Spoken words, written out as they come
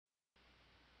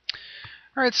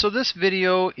Alright, so this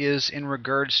video is in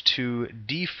regards to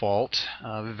default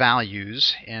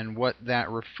values, and what that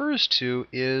refers to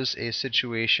is a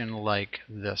situation like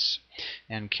this.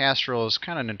 And Castrol is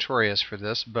kind of notorious for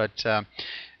this, but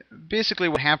basically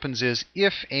what happens is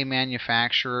if a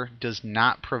manufacturer does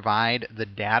not provide the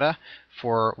data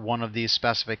for one of these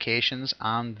specifications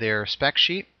on their spec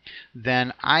sheet,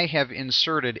 then I have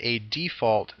inserted a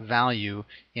default value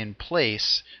in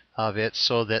place of it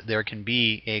so that there can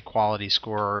be a quality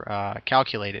score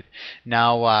calculated.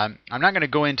 Now, I'm not going to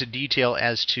go into detail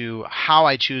as to how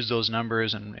I choose those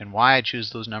numbers and why I choose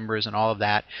those numbers and all of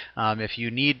that. If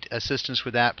you need assistance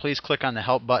with that, please click on the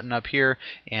help button up here,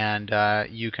 and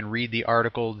you can read the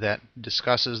article that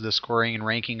discusses the scoring and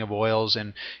ranking of oils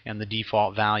and the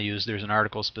default values. There's an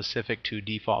article specific to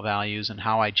default values and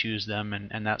how I choose them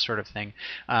and that sort of thing.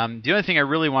 The only thing I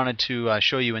really wanted to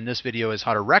show you in this video is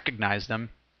how to recognize them.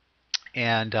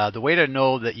 And the way to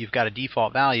know that you've got a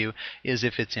default value is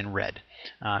if it's in red.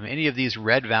 Any of these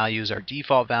red values are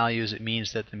default values. It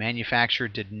means that the manufacturer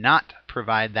did not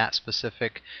provide that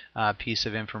specific piece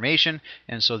of information,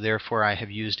 and so therefore I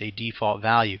have used a default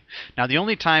value. Now, the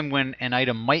only time when an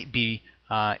item might be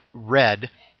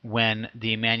red when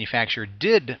the manufacturer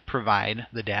did provide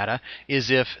the data is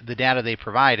if the data they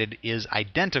provided is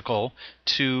identical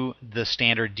to the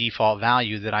standard default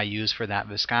value that I use for that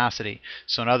viscosity.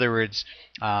 So in other words,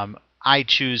 I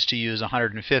choose to use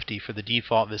 150 for the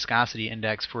default viscosity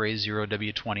index for a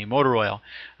 0W20 motor oil.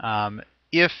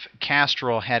 If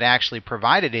Castrol had actually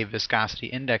provided a viscosity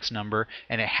index number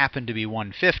and it happened to be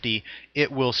 150,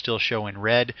 it will still show in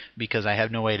red because I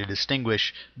have no way to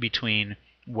distinguish between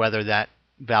whether that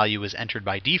value was entered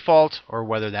by default or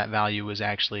whether that value was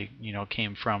actually,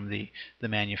 came from the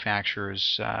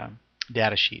manufacturer's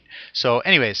data sheet. So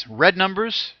anyways, red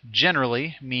numbers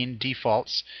generally mean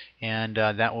defaults, and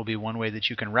that will be one way that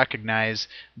you can recognize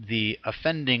the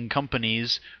offending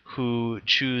companies who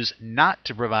choose not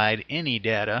to provide any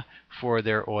data for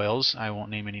their oils. I won't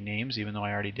name any names, even though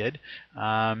I already did.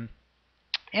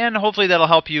 And hopefully that'll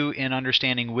help you in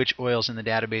understanding which oils in the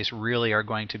database really are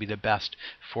going to be the best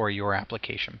for your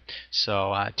application.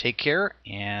 So take care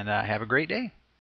and have a great day.